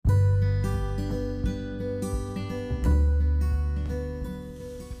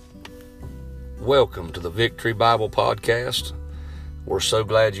Welcome to the Victory Bible Podcast. We're so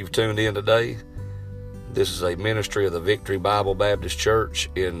glad you've tuned in today. This is a ministry of the Victory Bible Baptist Church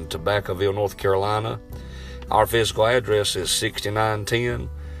in Tobaccoville, North Carolina. Our physical address is 6910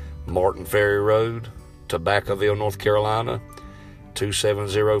 Martin Ferry Road, Tobaccoville, North Carolina,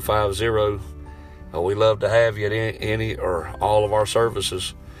 27050. We love to have you at any or all of our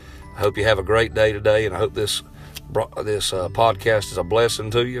services. I hope you have a great day today, and I hope this podcast is a blessing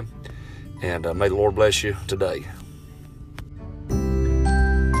to you. And may the Lord bless you today.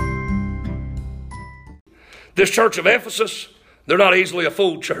 This church of Ephesus, they're not easily a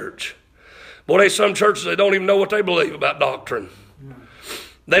fooled church. Boy, there's some churches that don't even know what they believe about doctrine.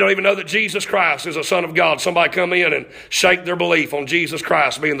 They don't even know that Jesus Christ is the Son of God. Somebody come in and shake their belief on Jesus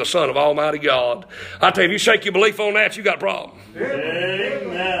Christ being the Son of Almighty God. I tell you, if you shake your belief on that, you got a problem.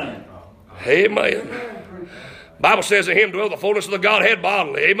 Amen. Amen. Bible says in him dwell the fullness of the Godhead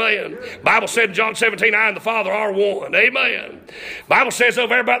bodily. Amen. Bible said in John 17, I and the Father are one. Amen. Bible says over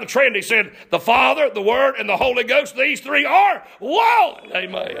there about the Trinity, said the Father, the Word, and the Holy Ghost, these three are one.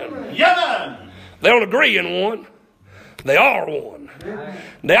 Amen. Yeah. They don't agree in one. They are one.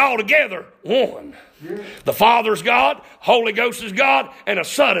 They all together one. The Father's God, Holy Ghost is God, and the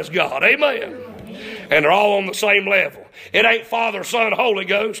Son is God. Amen. And they're all on the same level. It ain't Father, Son, Holy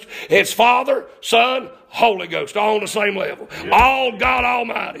Ghost. It's Father, Son, Holy Ghost, all on the same level. All God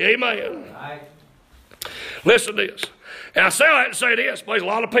Almighty. Amen. Listen to this. And I say that to say this, there's a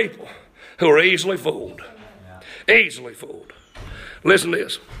lot of people who are easily fooled. Easily fooled. Listen to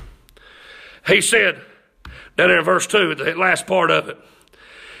this. He said, down there in verse 2, the last part of it,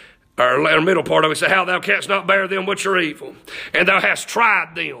 or middle part of it, said, how thou canst not bear them which are evil, and thou hast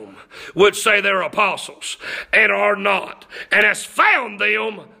tried them which say they're apostles, and are not, and hast found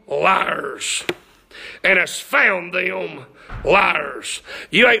them liars. And hast found them liars.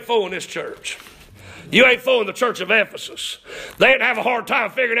 You ain't fooling this church. You ain't fooling the church of Ephesus. They didn't have a hard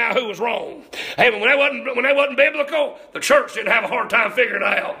time figuring out who was wrong. Hey, when they wasn't biblical, the church didn't have a hard time figuring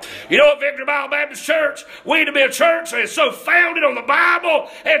it out. You know what, Victory Bible Baptist Church? We need to be a church that is so founded on the Bible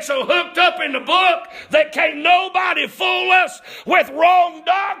and so hooked up in the book that can't nobody fool us with wrong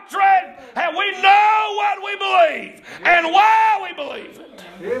doctrine. And we know what we believe and why we believe it.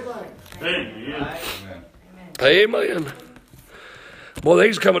 Amen. Amen. Boy,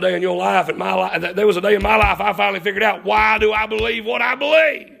 there's come a day in your life, in my life, there was a day in my life I finally figured out, why do I believe what I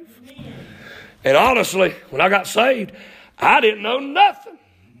believe? And honestly, when I got saved, I didn't know nothing.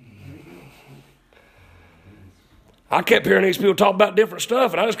 I kept hearing these people talk about different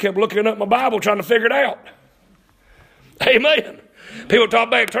stuff, and I just kept looking up my Bible trying to figure it out. Amen. People talk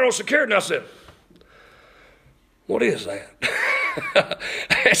about eternal security, and I said, what is that?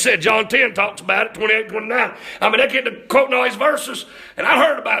 It said John 10 talks about it, 28, 29. I mean, they get to quoting all these verses, and I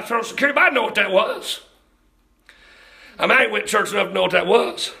heard about eternal security, but I didn't know what that was. I mean, I ain't went to church enough to know what that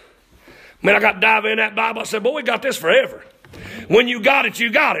was. I mean, I got to dive in that Bible. I said, boy, we got this forever. When you got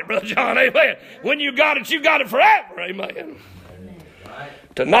it, Brother John. Amen. When you got it forever. Amen.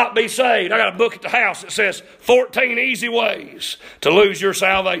 To not be saved. I got a book at the house that says 14 easy ways to lose your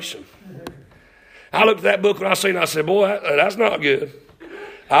salvation. I looked at that book when I seen it, I said, boy, that's not good.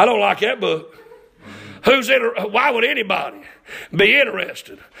 I don't like that book. Why would anybody be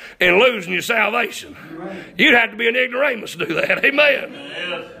interested in losing your salvation? You'd have to be an ignoramus to do that.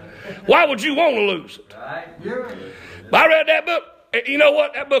 Amen. Why would you want to lose it? But I read that book. You know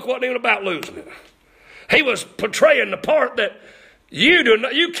what? That book wasn't even about losing it. He was portraying the part that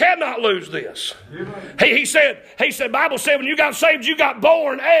you cannot lose this. He said, Bible said, when you got saved, you got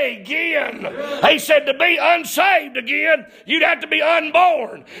born again. He said, to be unsaved again, you'd have to be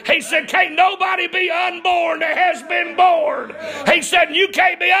unborn. He said, can't nobody be unborn that has been born. He said, you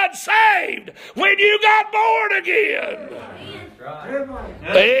can't be unsaved when you got born again.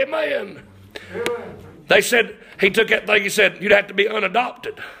 Amen. They said, he took that thing, he said, you'd have to be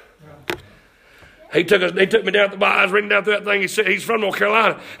unadopted. He took me down to the Bible. I was reading down through that thing. He said he's from North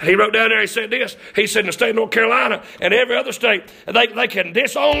Carolina, and he wrote down there. He said this. He said in the state of North Carolina and every other state, they can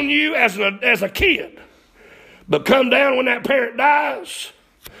disown you as a kid, but come down when that parent dies,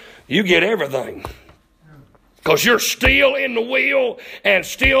 you get everything. Because you're still in the will and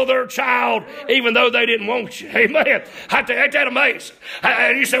still their child, even though they didn't want you. Amen. Ain't that amazing?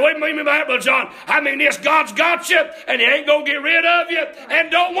 And you say, what do you mean by that, Brother John? I mean this, God's got you, and he ain't going to get rid of you,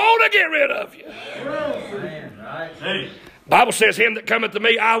 and don't want to get rid of you. Amen. Bible says, him that cometh to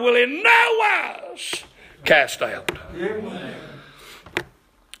me, I will in no wise cast out. Amen.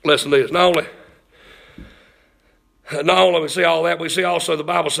 Listen to this. Not only we see all that, we see also the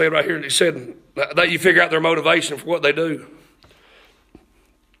Bible said right here, and it said that you figure out their motivation for what they do.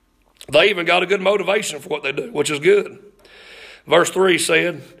 They even got a good motivation for what they do, which is good. Verse 3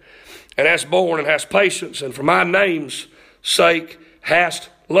 said, and hast borne and hast patience, and for my name's sake hast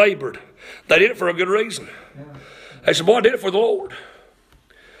labored. They did it for a good reason. They said, boy, I did it for the Lord.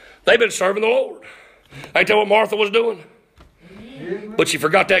 They've been serving the Lord. Ain't that what Martha was doing? But she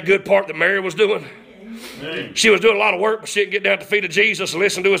forgot that good part that Mary was doing. She was doing a lot of work, but she didn't get down at the feet of Jesus and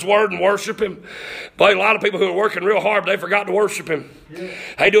listen to his word and worship him. But a lot of people who are working real hard, they forgot to worship him.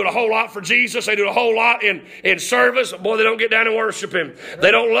 They do a whole lot for Jesus. They do a whole lot in service. Boy, they don't get down and worship him.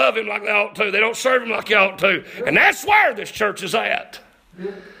 They don't love him like they ought to. They don't serve him like they ought to. And that's where this church is at.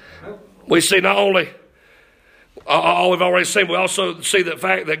 We see not only all we've already seen, we also see the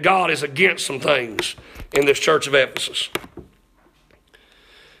fact that God is against some things in this church of Ephesus.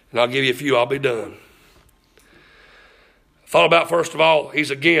 And I'll give you a few, I'll be done. Thought about, first of all,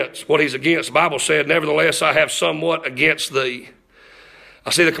 he's against. What he's against, the Bible said, nevertheless, I have somewhat against thee.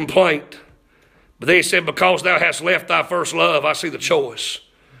 I see the complaint. But then he said, because thou hast left thy first love, I see the choice.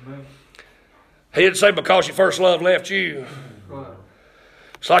 He didn't say because your first love left you.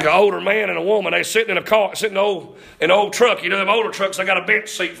 It's like an older man and a woman. They sitting in a car, sitting in an old truck. You know, them older trucks, they got a bench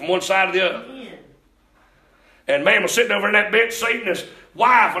seat from one side to the other. And man was sitting over in that bench seat, and his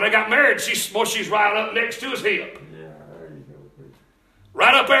wife, when they got married, she's right up next to his hip.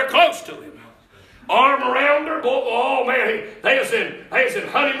 Right up there close to him. Arm around her. Oh man, they was in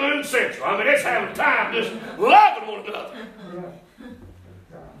honeymoon central. I mean, it's having time just loving one another.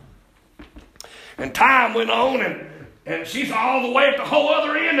 And time went on, and she's all the way at the whole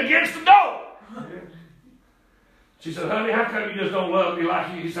other end against the door. She said, honey, how come you just don't love me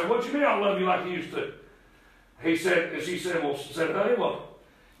like you? He said, what you mean I love you like you used to? She said, honey, well,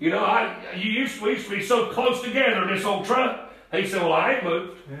 you know, we used to be so close together in this old truck. He said, well, I ain't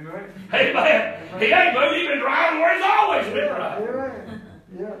moved. Amen. He ain't moved. He's been driving where he's always been driving.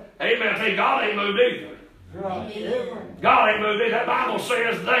 Amen. I tell you, God ain't moved either. God ain't moved either. That Bible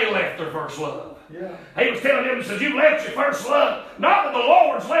says they left their first love. He was telling them, he says, you left your first love. Not that the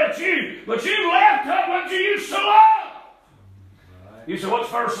Lord's left you, but you left what you used to love. You say, what's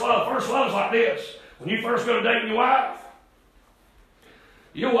first love? First love's like this. When you first go to dating your wife,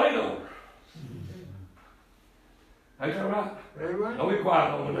 you wait on her. Ain't that right? Amen. Don't be quiet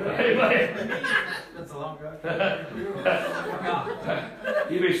on it. Amen. That's a long drive.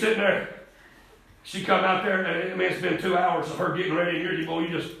 You be sitting there. She come out there, and I mean, it's been 2 hours of her getting ready, and you're, boy, you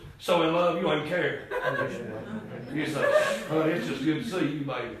just so in love, you don't even care. You say, honey, it's just good to see you,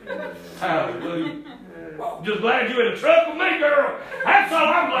 baby. Hallelujah. Well, just glad you're in the truck with me, girl. That's all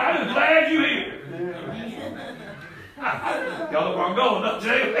I'm glad. I'm just glad you're here. Y'all know where I'm going, don't you?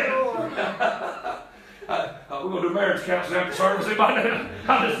 We're going to do marriage counseling after service. Anybody?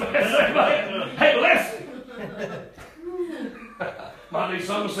 I'm just saying, hey, listen. Might need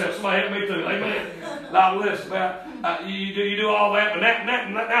some sense. Somebody help me too. Amen. Now listen, man. You do all that, but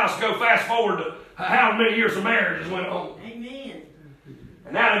now let's go fast forward to how many years of marriage has went on. Amen.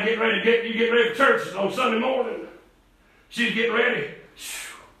 And now they're you getting ready for church on Sunday morning. She's getting ready.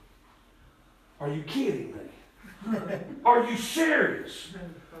 Are you kidding me? Are you serious?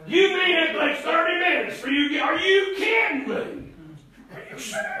 You mean it takes 30 minutes for you to get... Are you kidding me? Are you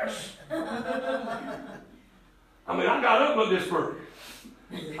serious? I mean, I got up with this bird.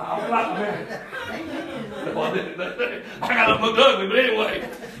 I got up looked ugly, but anyway.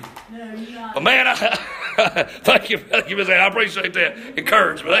 But man, thank you, Miss Ann. I appreciate that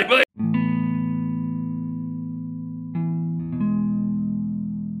encouragement. Amen.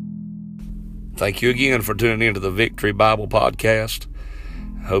 Thank you again for tuning into the Victory Bible Podcast.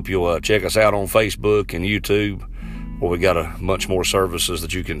 Hope you'll check us out on Facebook and YouTube, where we got much more services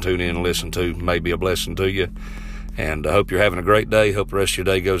that you can tune in and listen to. May be a blessing to you. And I hope you're having a great day. Hope the rest of your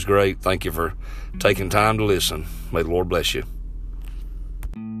day goes great. Thank you for taking time to listen. May the Lord bless you.